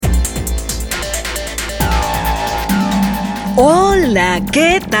Hola,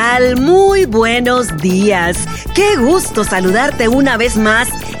 ¿qué tal? Muy buenos días. Qué gusto saludarte una vez más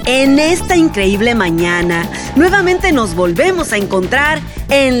en esta increíble mañana. Nuevamente nos volvemos a encontrar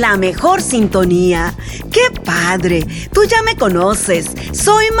en la mejor sintonía. ¡Qué padre! Tú ya me conoces.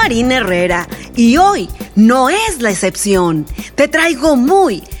 Soy Marina Herrera y hoy no es la excepción. Te traigo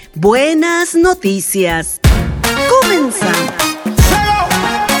muy buenas noticias. Comenzamos.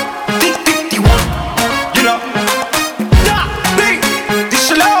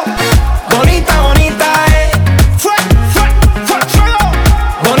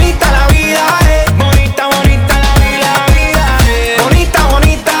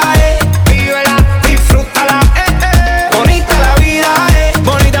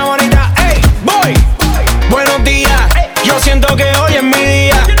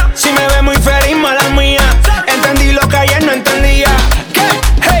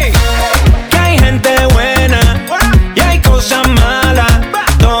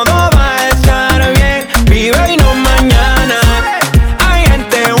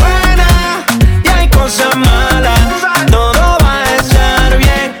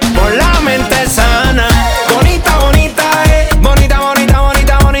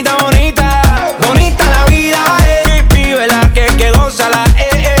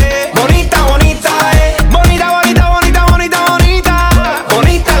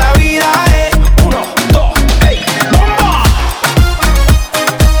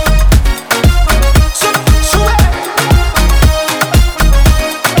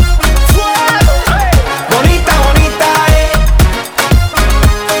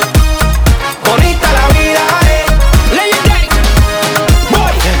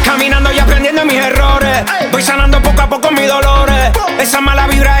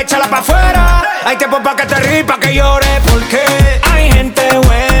 Hay tiempo pa' que te ríes, pa' que llores, porque hay gente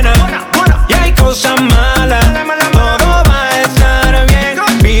buena y hay cosas malas. Todo va a estar bien,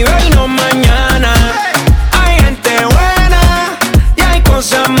 vive y no mañana. Hay gente buena y hay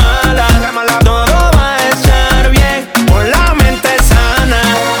cosas malas. Todo va a estar bien, con la mente sana.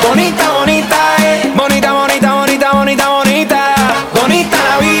 Bonita, bonita, bonita, bonita, bonita, bonita, bonita. Bonita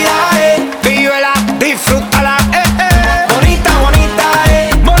la vida, vívela, disfrútala, Bonita, bonita,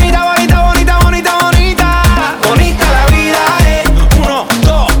 bonita, bonita, bonita, bonita, bonita. Bonita la vida, 1,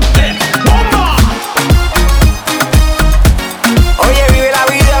 2, 3, ¡bomba! Oye, vive la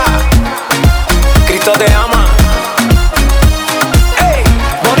vida, Cristo te ama. Ey,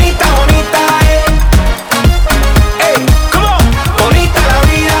 bonita, bonita, ey, come on. Bonita la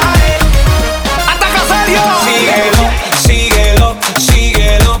vida, ataca serio. Síguelo, síguelo,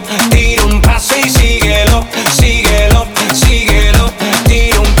 síguelo. Tira un paso y síguelo, síguelo, síguelo.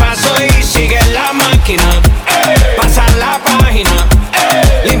 Tira un paso y sigue la máquina. Pasa la página,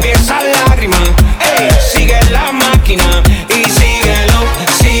 limpia esas lágrimas. Sigue la máquina y síguelo,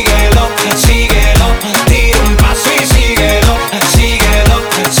 síguelo, síguelo. Tira un paso y síguelo, síguelo,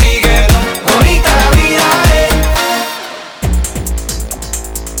 síguelo. Bonita la vida,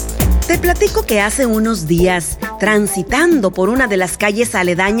 Te platico que hace unos días, transitando por una de las calles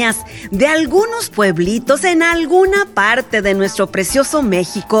aledañas de algunos pueblitos en alguna parte de nuestro precioso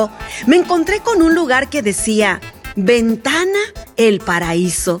México, me encontré con un lugar que decía Ventana El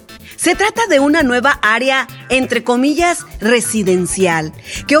Paraíso. Se trata de una nueva área, entre comillas, residencial,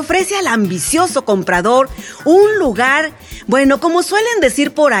 que ofrece al ambicioso comprador un lugar, bueno, como suelen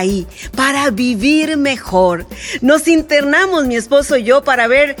decir por ahí, para vivir mejor. Nos internamos, mi esposo y yo, para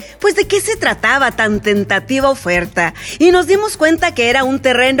ver, pues, de qué se trataba tan tentativa oferta. Y nos dimos cuenta que era un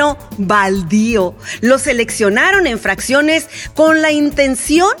terreno baldío. Lo seleccionaron en fracciones con la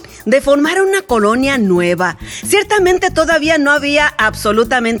intención de formar una colonia nueva. Ciertamente todavía no había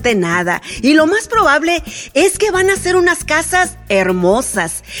absolutamente nada. Y lo más probable es que van a ser unas casas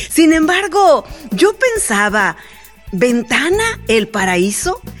hermosas. Sin embargo, yo pensaba, ¿Ventana El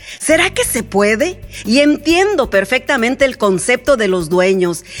Paraíso? ¿Será que se puede? Y entiendo perfectamente el concepto de los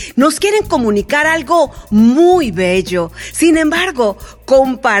dueños. Nos quieren comunicar algo muy bello. Sin embargo,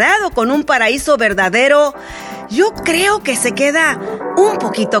 comparado con un paraíso verdadero, yo creo que se queda un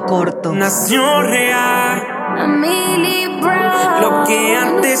poquito corto. nació real. Lo que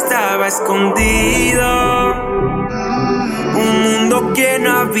antes estaba escondido, un mundo que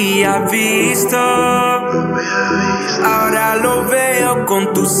no había visto, ahora lo veo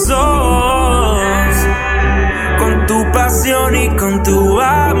con tus ojos, con tu pasión y con tu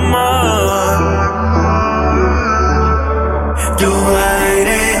amor. Tu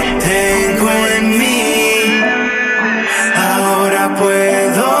aire tengo en mí, ahora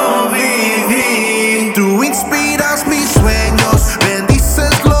puedo vivir. Tú inspiras mis sueños,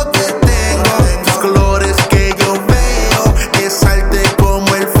 bendices lo que tengo. Tus colores que yo veo,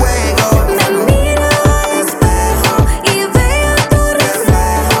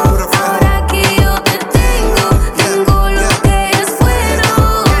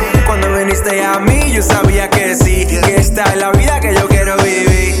 dijiste a mí, yo sabía que sí, que esta es la vida que yo quiero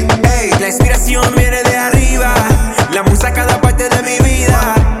vivir. Ey, la inspiración viene de arriba, la música a cada parte de mi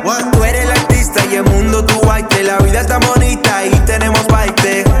vida. Tú eres el artista y el mundo tu baile. La vida está bonita y tenemos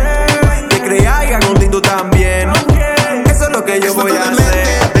baile. Te creas y hago lindo también. Eso es lo que yo voy a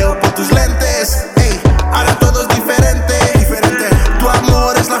hacer. Veo por tus lentes, ey, ahora todo es diferente. Tu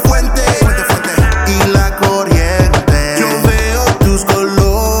amor es la fuente y la corriente. Yo veo tus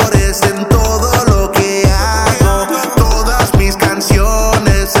colores en todo lo que hago. Todas mis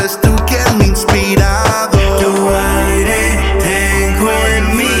canciones es tú quien me ha inspirado. Tu aire tengo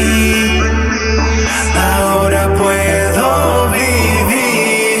en mí, ahora puedo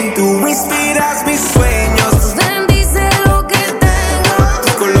vivir. Tú inspiras mis sueños, bendice lo que tengo.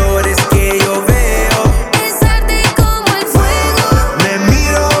 tus colores que yo veo. Besarte como el fuego Me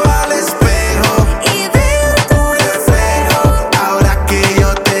miro al espejo, y veo tu reflejo. Ahora que yo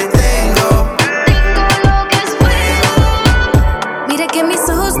te tengo, lo que es bueno. Mira que mis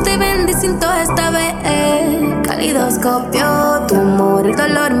ojos te ven distinto esta vez. Calidoscopio, tu humor, el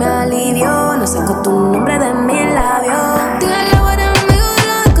dolor me alivió. No saco tu nombre de mis labios. Dígale ahora amigo de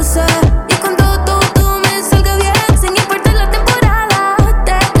la cosa. Y cuando todo me salga bien, sin importar la temporada,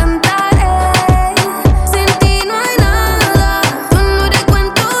 te cantaré. Sin ti no hay nada, tú no eres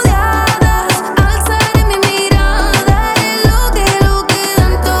cuento de hadas. Alzaré mi mirada, es lo que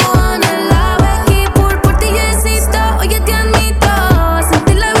tanto anhelaba. Y por ti yo existo, oye te admito.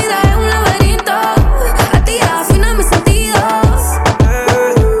 Sentir la vida es un laberinto, a ti afina mis sentidos.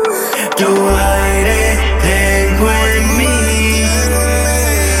 Tu aire tengo en mí,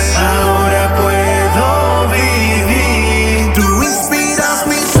 ahora puedo vivir. tú inspiras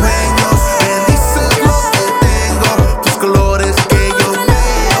mis sueños. Me dices lo que tengo, tus colores que yo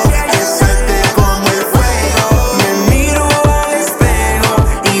veo. Besarte como el fuego. Me miro al espejo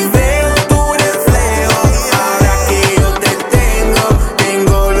y veo tu reflejo. Ahora que yo te tengo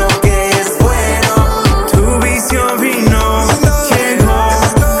lo que es bueno. Tu visión vino, llegó a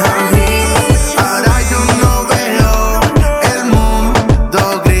mí. Ahora yo no veo el mundo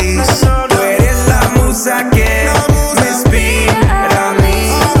gris. Tú eres la musa que me inspira a mí.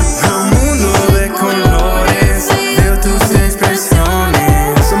 Un mundo de colores, veo tus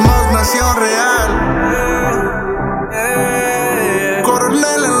expresiones. Somos nación real,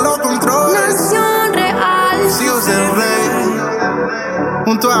 coronel en los controles. Nación real, Los hijos del rey,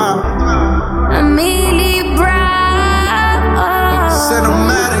 junto a Emily Brown.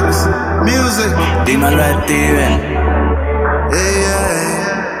 Cinematics Music. Dímelo a Steven.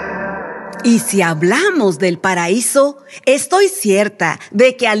 Y si hablamos del paraíso, estoy cierta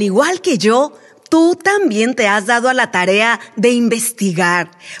de que al igual que yo, tú también te has dado a la tarea de investigar.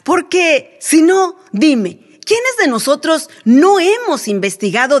 Porque, si no, dime, ¿quiénes de nosotros no hemos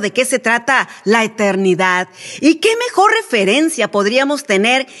investigado de qué se trata la eternidad? ¿Y qué mejor referencia podríamos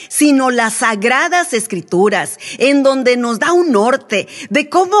tener sino las sagradas escrituras, en donde nos da un norte de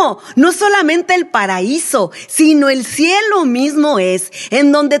cómo no solamente el paraíso, sino el cielo mismo es,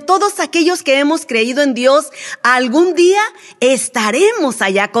 en donde todos aquellos que hemos creído en Dios, algún día estaremos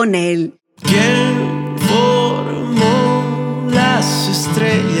allá con Él? ¿Quién formó las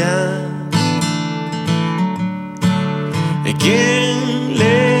estrellas? ¿Quién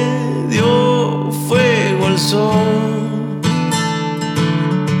le dio fuego al sol?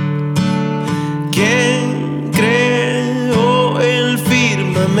 ¿Quién creó el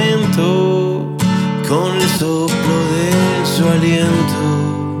firmamento con el soplo de su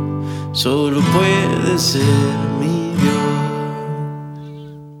aliento? Solo puede ser mi Dios.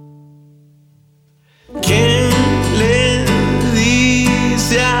 ¿Quién le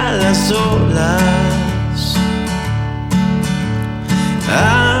dice a las olas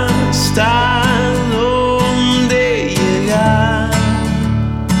hasta dónde llegar?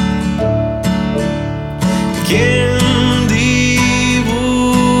 ¿Quién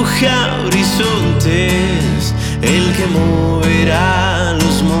dibuja horizontes? El que moverá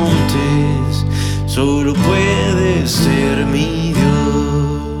los montes solo puede ser mi Dios.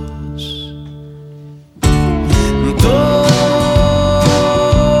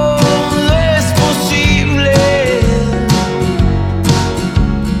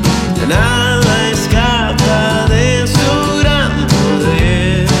 Nada escapa de su gran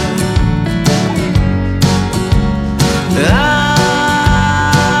poder.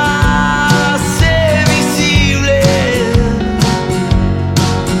 Hace visible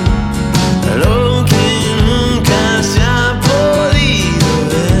lo que nunca se ha podido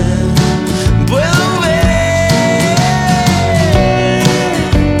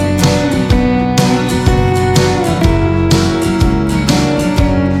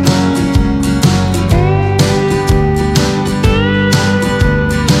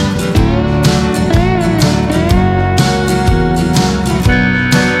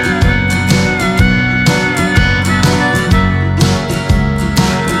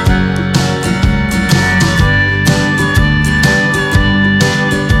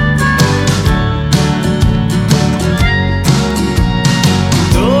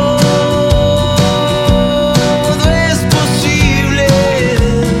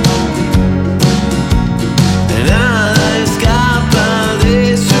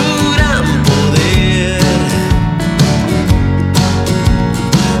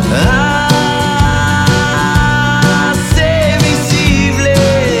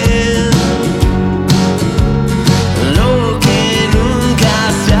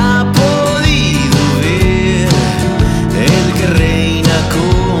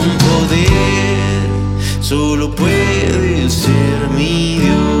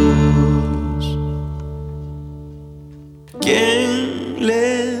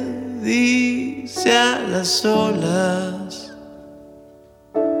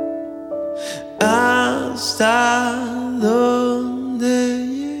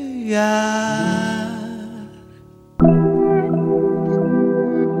Oh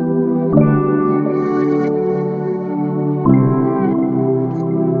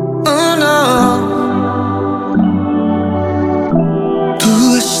no.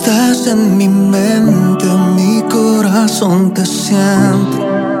 Tú estás en mi mente, en mi corazón te siento.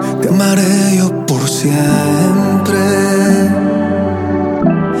 Te amaré yo por siempre.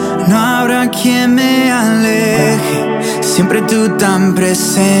 No habrá quien me aleje, siempre tú tan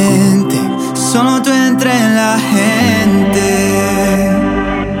presente, solo tú entre la gente.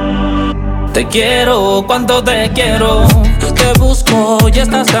 Te quiero, cuánto te quiero. Te busco y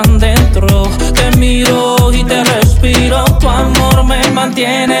estás tan dentro. Te miro y te respiro. Tu amor me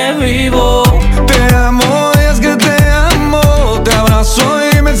mantiene vivo. Te amo y es que te amo. Te abrazo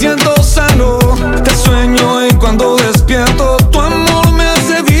y me siento sano. Te sueño y cuando despierto tu amor me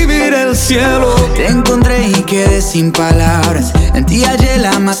hace vivir el cielo. Te encontré y quedé sin palabras. En ti hallé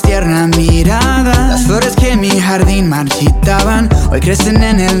la más tierna mirada. Las flores que en mi jardín marchitaban hoy crecen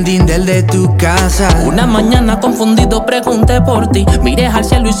en el dindel de tu casa. Una mañana confundido pregunté por ti. Miré al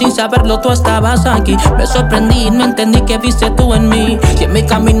cielo y sin saberlo tú estabas aquí. Me sorprendí y no entendí que viste tú en mí. Y en mi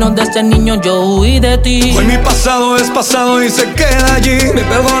camino desde niño yo huí de ti. Hoy mi pasado es pasado y se queda allí. Me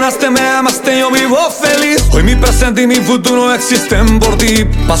perdonaste, me amaste, yo vivo feliz. Hoy mi presente y mi futuro existen por ti.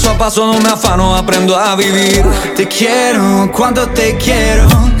 Paso a paso no me afano, aprendo a vivir. Te quiero, cuánto te quiero.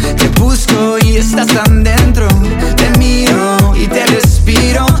 Te busco y estás tan dentro. Te miro y te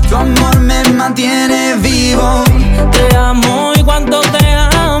respiro. Tu amor me mantiene vivo. Te amo y cuánto te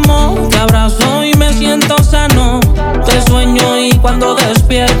amo. Te abrazo y me siento sano. Te sueño y cuando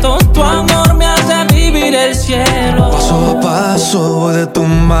despierto tu amor me hace vivir el cielo. Paso a paso voy de tu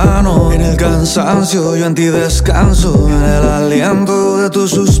mano. En el cansancio yo en ti descanso. En el aliento de tu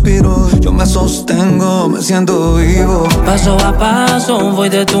suspiro yo me sostengo, me siento vivo. Paso a paso voy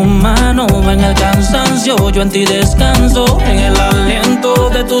de tu mano. En el cansancio yo en ti descanso. En el aliento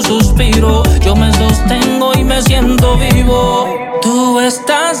de tu suspiro yo me sostengo y me siento vivo. Tú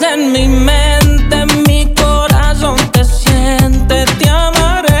estás en mi mente, en mi corazón te siente. Te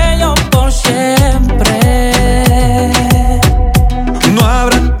amaré yo por siempre. No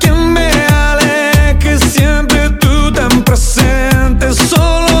habrá quien me aleje, siempre tú tan presente,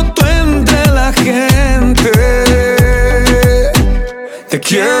 solo tú entre la gente. Te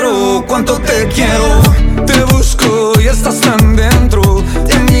quiero, cuánto te quiero. Te busco y estás tan dentro.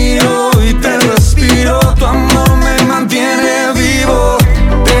 Te miro y te respiro. Tu amor me mantiene vivo.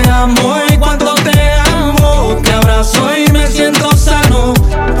 Te amo y cuánto te amo. Te abrazo y me siento sano.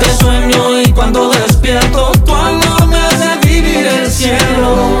 Te sueño y cuando despierto tu amor me hace vivir el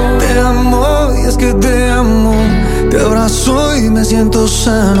cielo. Te amo y es que te amo. Te abrazo y me siento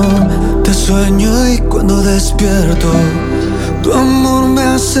sano. Te sueño y cuando despierto tu amor me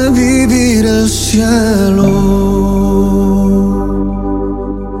hace vivir el cielo.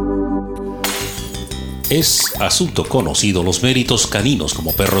 Es asunto conocido los méritos caninos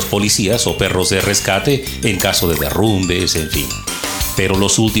como perros policías o perros de rescate en caso de derrumbes, en fin. Pero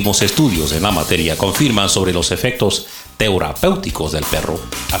los últimos estudios en la materia confirman sobre los efectos terapéuticos del perro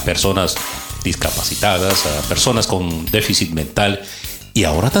a personas discapacitadas, a personas con déficit mental, y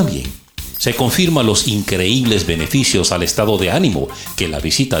ahora también se confirman los increíbles beneficios al estado de ánimo que la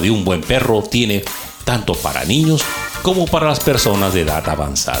visita de un buen perro tiene tanto para niños como para las personas de edad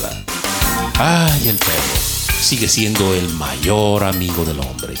avanzada. ¡Ay, el perro! Sigue siendo el mayor amigo del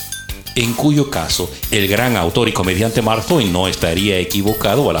hombre, en cuyo caso el gran autor y comediante Mark Twain no estaría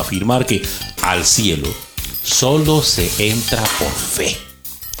equivocado al afirmar que al cielo solo se entra por fe.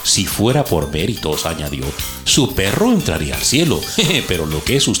 Si fuera por méritos, añadió, su perro entraría al cielo, pero lo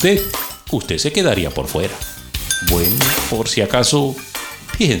que es usted se quedaría por fuera. Bueno, por si acaso,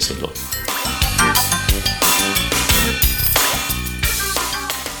 piénselo.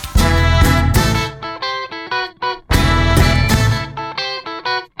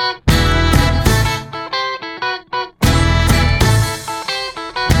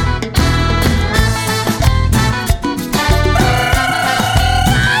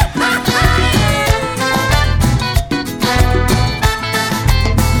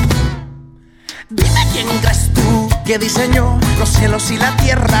 Que diseñó los cielos y la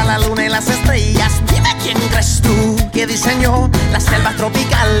tierra, la luna y las estrellas. Dime quién crees tú que diseñó las selvas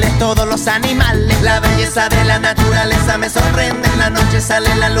tropicales, todos los animales. La belleza de la naturaleza me sorprende. En la noche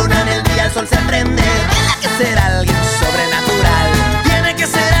sale la luna, en el día el sol se prende. Tiene que ser alguien sobrenatural. Tiene que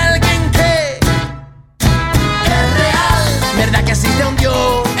ser alguien que es real. Verdad que existe un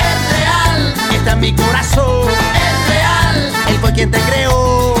Dios, es real. Está en mi corazón, es real. Él fue quien te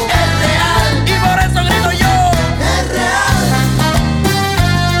creó, es real. Y por eso grito yo. Es real,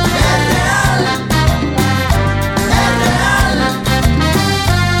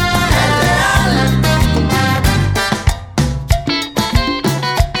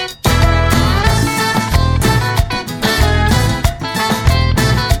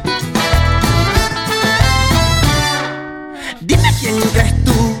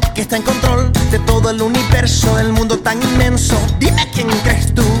 el universo del mundo tan inmenso. Dime quién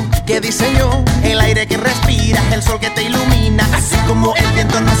crees tú que diseñó el aire que respiras, el sol que te ilumina. Así como el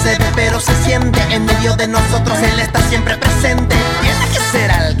viento no se ve pero se siente, en medio de nosotros él está siempre presente. Tiene que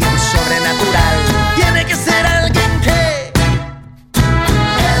ser alguien sobrenatural, tiene que ser alguien que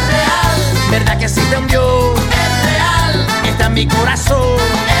es real. ¿Verdad que existe un Dios? Es real. Está en mi corazón.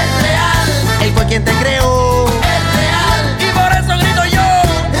 Es real. Él fue quien te creó. Es real. Y por eso grito yo.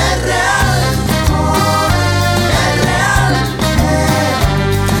 Es real. Es real. Es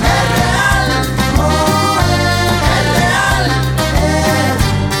real. Es real.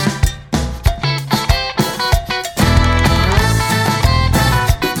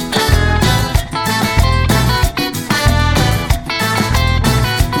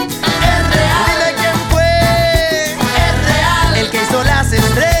 Es real. Dile quién fue. Es real. El que hizo las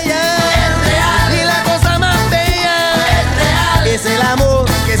estrellas. Es real. Y la cosa más bella. Es real. Es el amor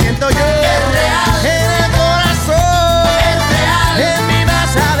que siento yo. Es real. En el corazón. Es real. En mi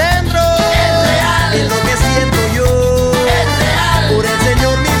más adentro. Es real. Es lo que siento yo. Es real. Por el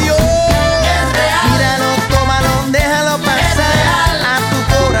Señor mi Dios. Es real. Míralo, tómalo, déjalo pasar. Es real. A tu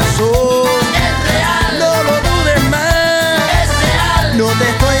corazón. Es real. No lo dudes más. Es real. No te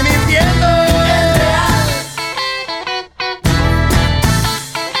estoy mintiendo. Es real.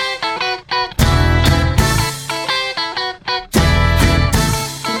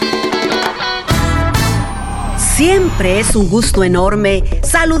 Siempre es un gusto enorme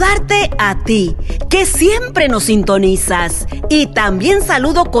saludarte a ti, que siempre nos sintonizas. Y también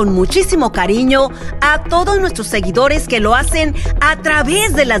saludo con muchísimo cariño a todos nuestros seguidores que lo hacen a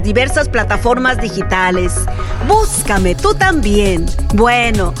través de las diversas plataformas digitales. Búscame tú también.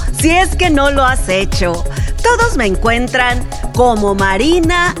 Bueno, si es que no lo has hecho. Todos me encuentran como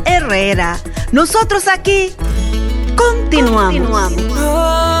Marina Herrera. Nosotros aquí continuamos.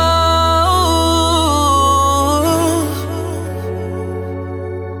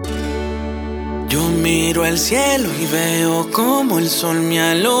 Yo miro al cielo y veo como el sol me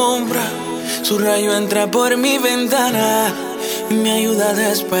alumbra. Su rayo entra por mi ventana y me ayuda a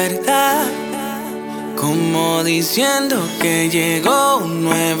despertar, como diciendo que llegó un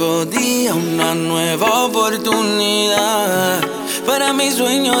nuevo día, una nueva oportunidad para mi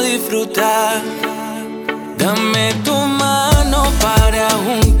sueño disfrutar. Dame tu mano para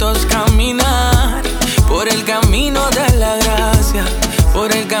juntos caminar por el camino de la gracia,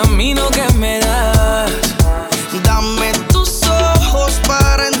 por el camino que me das. Dame tus ojos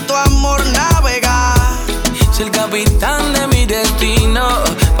para en tu amor navegar. Ser el capitán de mi destino,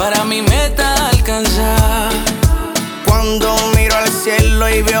 para mi meta alcanzar. Cuando miro al cielo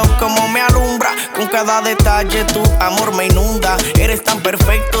y veo cómo me alumbra, con cada detalle tu amor me inunda. Eres tan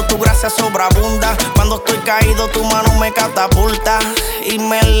perfecto, tu gracia sobreabunda. Cuando estoy caído tu mano me catapulta y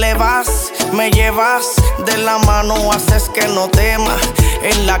me elevas, me llevas de la mano, haces que no tema.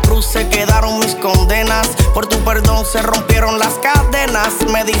 En la cruz se quedaron mis condenas, por tu perdón se rompieron las cadenas.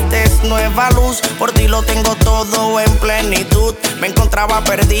 Me diste nueva luz, por ti lo tengo todo en plenitud. Me encontraba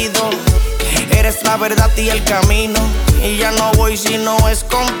perdido, eres la verdad y el camino, y ya no voy si no es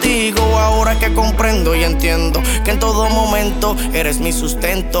contigo. Ahora que comprendo y entiendo que en todo momento eres mi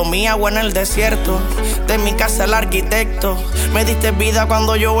sustento, mi agua en el desierto, de mi casa el arquitecto. Me diste vida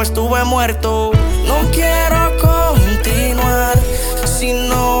cuando yo estuve muerto. No quiero continuar si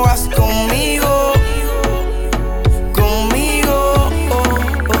no vas conmigo, conmigo.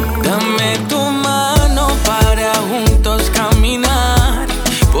 Dame tu mano para juntos caminar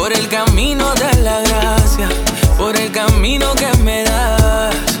por el camino de la gracia, por el camino que me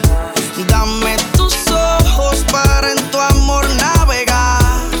das. Dame tus ojos para en tu amor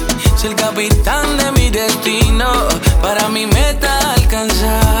navegar. Ser el capitán de mi destino, para mi meta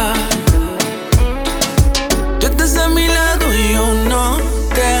alcanzar. Tú estás a mi lado y yo no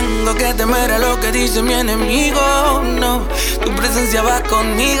tengo que temer a lo que dice mi enemigo. No, tu presencia va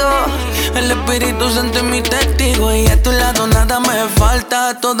conmigo, el Espíritu Santo es mi testigo. Y a tu lado nada me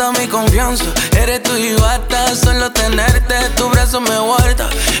falta, toda mi confianza eres tú y basta. Solo tenerte, tu brazo me guarda.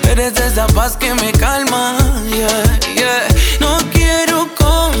 Eres esa paz que me calma, yeah, yeah. No quiero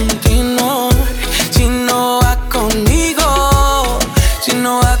continuar si no vas conmigo, si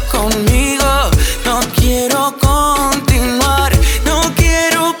no vas conmigo. No quiero continuar, no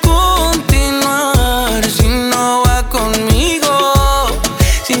quiero continuar si no vas conmigo,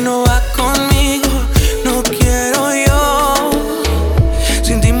 si no vas conmigo. No quiero yo,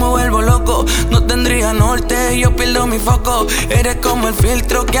 sin ti me vuelvo loco, no tendría norte, yo pierdo mi foco. Eres como el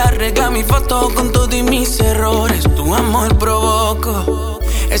filtro que arregla mi foto, con todo y mis errores tu amor provoco.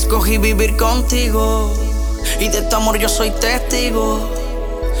 Escogí vivir contigo y de tu amor yo soy testigo.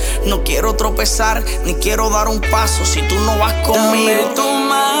 No quiero tropezar, ni quiero dar un paso si tú no vas conmigo. Dame tu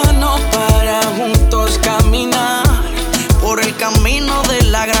mano para juntos caminar por el camino de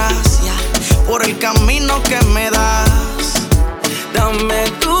la gracia, por el camino que me das. Dame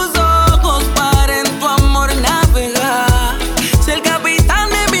tus ojos para en tu amor navegar. Ser el capitán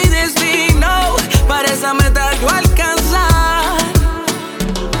de mi destino, para esa meta yo alcanzar.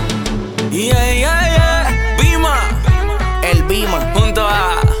 Yeah, yeah, yeah. Bima, el Bima, junto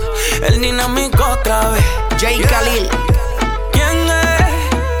a el dinámico otra vez. Jay Khalil. ¿Quién es?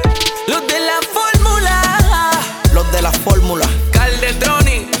 Los de la fórmula. Los de la fórmula.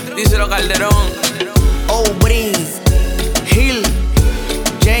 Calderoni, díselo Calderón. Oh, Breeze, Hill,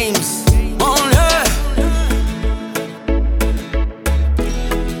 James.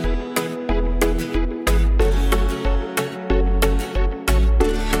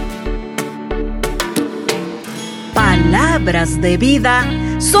 Palabras de vida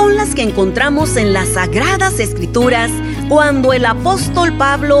son las que encontramos en las Sagradas Escrituras cuando el apóstol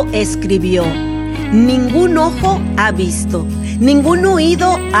Pablo escribió: ningún ojo ha visto, ningún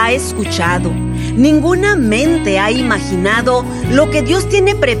oído ha escuchado, ninguna mente ha imaginado lo que Dios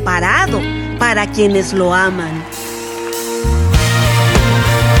tiene preparado para quienes lo aman.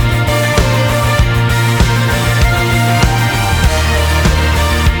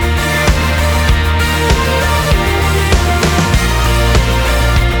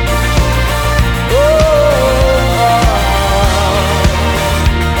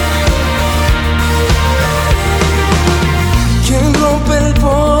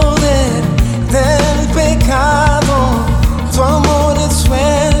 Tu amor es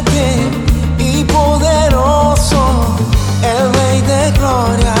fuerte y poderoso, el Rey de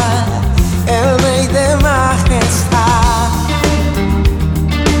gloria, el Rey de majestad.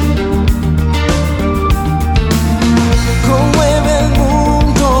 Conmueve el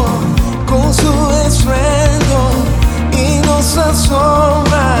mundo con su estruendo y nos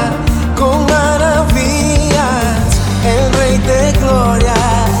asombra con maravillas, el Rey de gloria,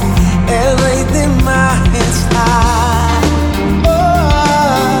 el Rey de majestad.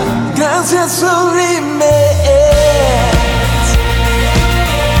 Gracias sublime es,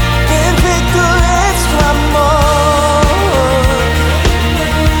 perfecto es tu amor.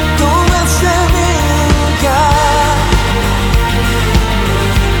 Tomaste mi lugar,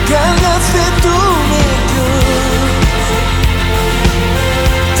 cargaste tú mi cruz,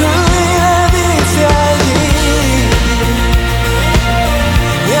 tu vida dice allí,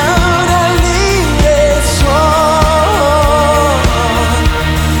 y ahora libre soy.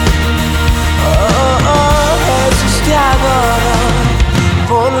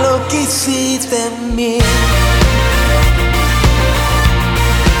 Por lo que hiciste en mí.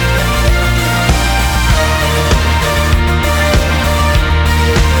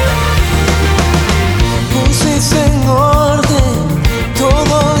 Pusiste en orden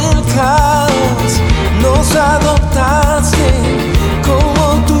todo el caos, nos adoptaste como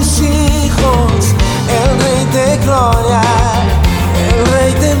tus hijos, el Rey de gloria, el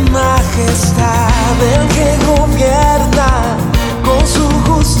Rey de majestad, el que gobierna con su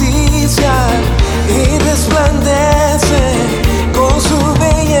justicia y resplandece con su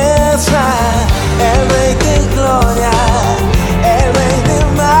belleza, el Rey de gloria, el Rey de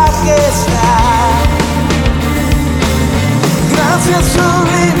majestad. Gracias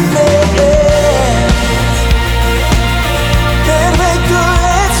sublime es, perfecto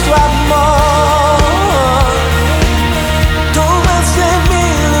es tu amor, tomaste mi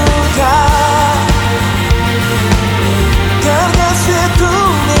lugar, cargaste tú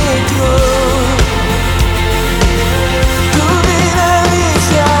mi cruz, tu vida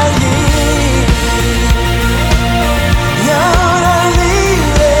dice allí, y ahora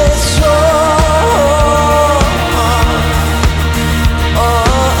libre soy.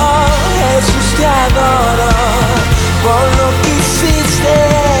 Jesús te adoro por lo que hiciste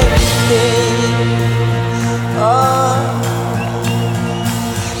en mí.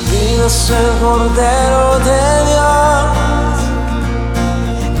 Digno es el Cordero de Dios,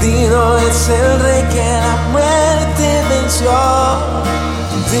 digno es el Rey que la muerte venció.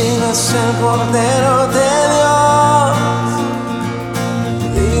 Digno es el Cordero de Dios,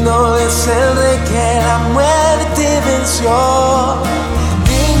 digno es el Rey que la muerte venció.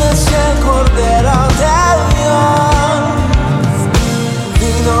 Digno es el Cordero de Dios,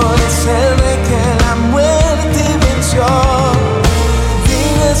 digno es el Rey que la muerte venció.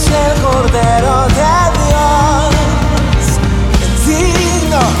 Digno es el Cordero de Dios,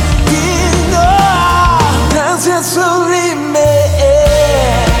 digno, digno. Gracias sublime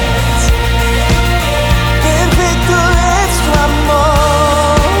es, perfecto es tu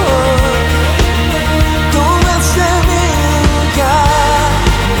amor,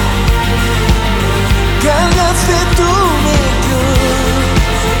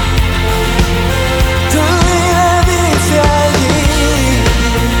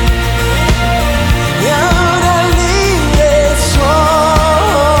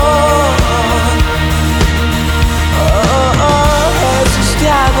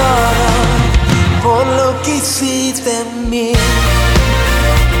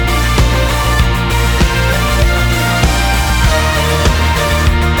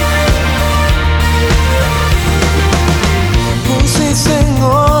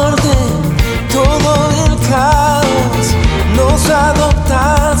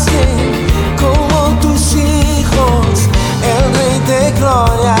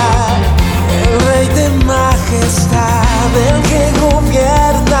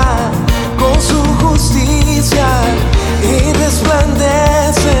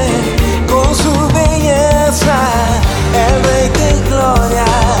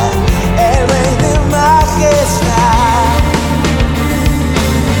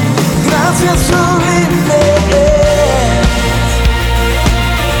 gracias sublime.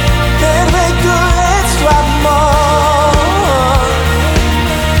 Perfecto es tu amor,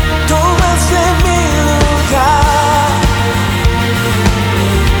 tomaste mi lugar,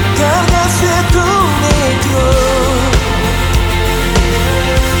 cargaste tu mi cruz,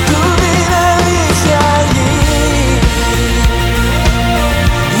 tu vida dice allí,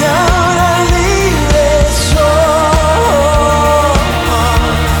 y ahora libre soy.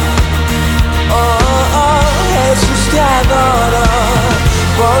 Jesús, te adoro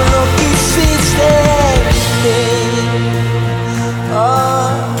por lo que hiciste en mí.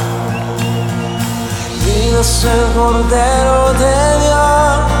 Digno es el Cordero de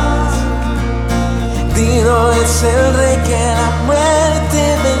Dios, digno es el Rey que la muerte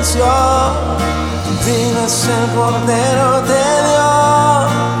venció. Digno es el Cordero de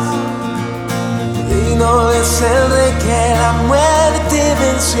Dios, digno es el Rey que la muerte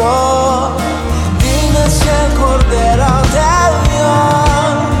venció. Digno es el Cordero de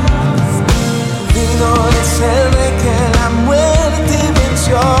Dios, digno es el Rey que la muerte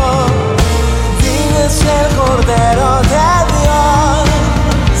venció. Digno es el Cordero de Dios,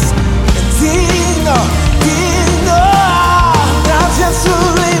 digno, digno, gracias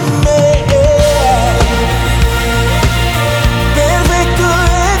sublime. Perfecto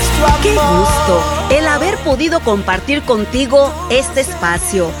es tu amor. ¡Qué gusto el haber podido compartir contigo este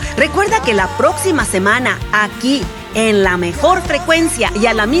espacio! Recuerda que la próxima semana, aquí, en la mejor frecuencia y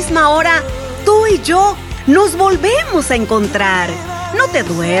a la misma hora, tú y yo nos volvemos a encontrar. No te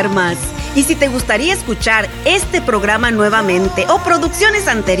duermas. Y si te gustaría escuchar este programa nuevamente o producciones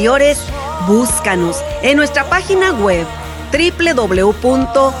anteriores, búscanos en nuestra página web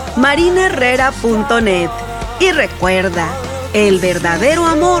www.marinaherrera.net. Y recuerda, el verdadero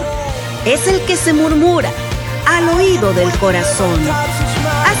amor es el que se murmura al oído del corazón.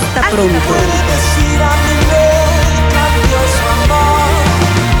 Hasta pronto.